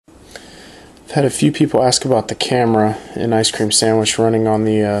I've had a few people ask about the camera in Ice Cream Sandwich running on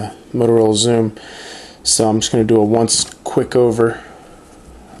the Motorola Xoom, so I'm just going to do a once quick over.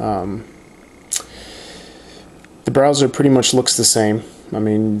 The browser pretty much looks the same. I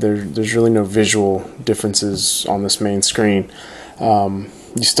mean, there's really no visual differences on this main screen. You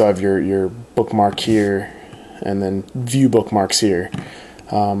still have your bookmark here, and then view bookmarks here.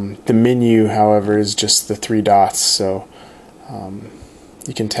 The menu, however, is just the three dots, so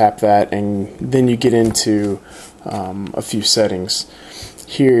you can tap that, and then you get into a few settings.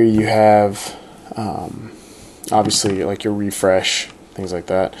 Here you have obviously like your refresh, things like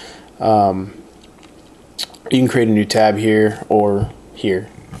that. You can create a new tab here or here,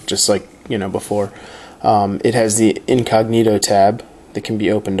 just like before. It has the incognito tab that can be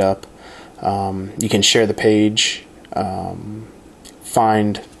opened up. You can share the page,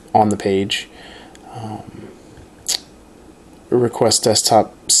 find on the page, request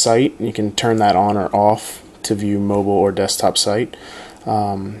desktop site. You can turn that on or off to view mobile or desktop site.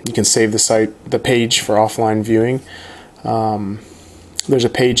 You can save the page for offline viewing. There's a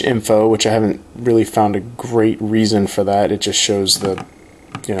page info, which I haven't really found a great reason for that. It just shows the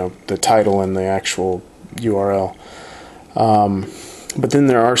title and the actual URL. But then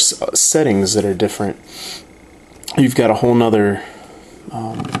there are settings that are different. You've got a whole nother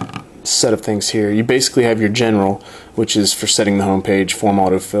set of things here. You basically have your general, which is for setting the home page, form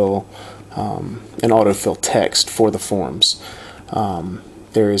autofill, and autofill text for the forms.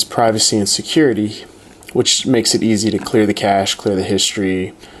 There is privacy and security, which makes it easy to clear the cache, clear the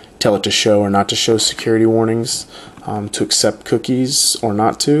history, tell it to show or not to show security warnings, to accept cookies or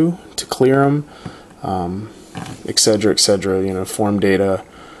not to clear them, etc., etc. Form data,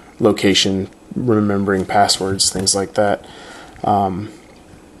 location, remembering passwords, things like that.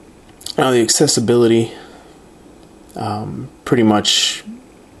 Now the accessibility, pretty much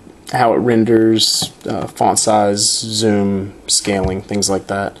how it renders, font size, zoom, scaling, things like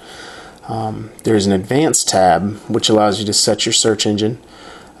that. There's an advanced tab which allows you to set your search engine,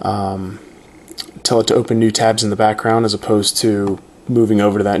 tell it to open new tabs in the background as opposed to moving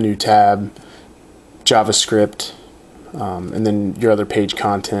over to that new tab, JavaScript, and then your other page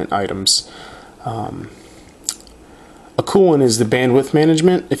content items. A cool one is the bandwidth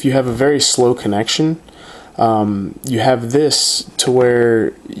management. If you have a very slow connection, you have this to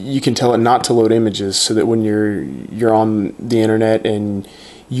where you can tell it not to load images, so that when you're on the internet and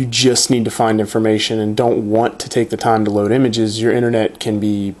you just need to find information and don't want to take the time to load images, your internet can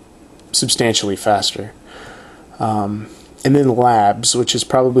be substantially faster. And then labs, which is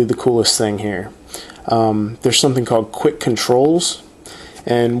probably the coolest thing here. There's something called quick controls,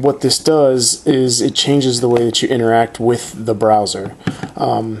 and what this does is it changes the way that you interact with the browser.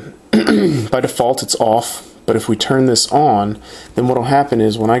 By default it's off, but if we turn this on, then what will happen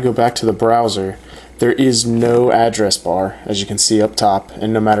is when I go back to the browser, there is no address bar, as you can see up top,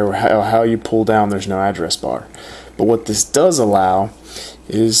 and no matter how you pull down, there's no address bar. But what this does allow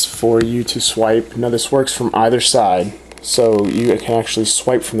is for you to swipe. Now this works from either side, so you can actually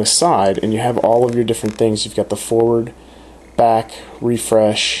swipe from the side and you have all of your different things. You've got the forward, back,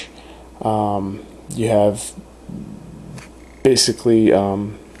 refresh, you have basically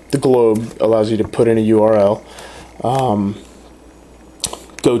the globe allows you to put in a URL,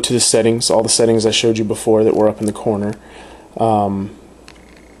 go to the settings, all the settings I showed you before that were up in the corner. I'm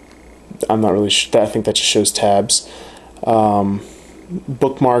not really sure, I think that just shows tabs.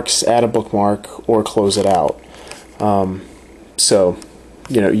 Bookmarks, add a bookmark or close it out. So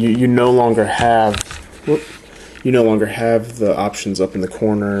you no longer have the options up in the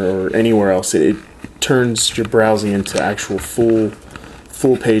corner or anywhere else. It turns your browsing into actual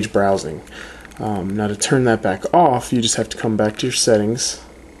full page browsing. Now to turn that back off, you just have to come back to your settings,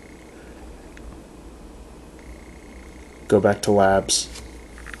 go back to labs,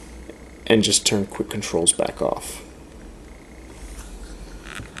 and just turn quick controls back off.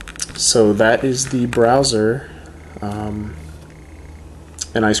 So that is the browser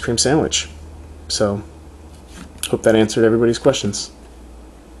and Ice Cream Sandwich. So hope that answered everybody's questions.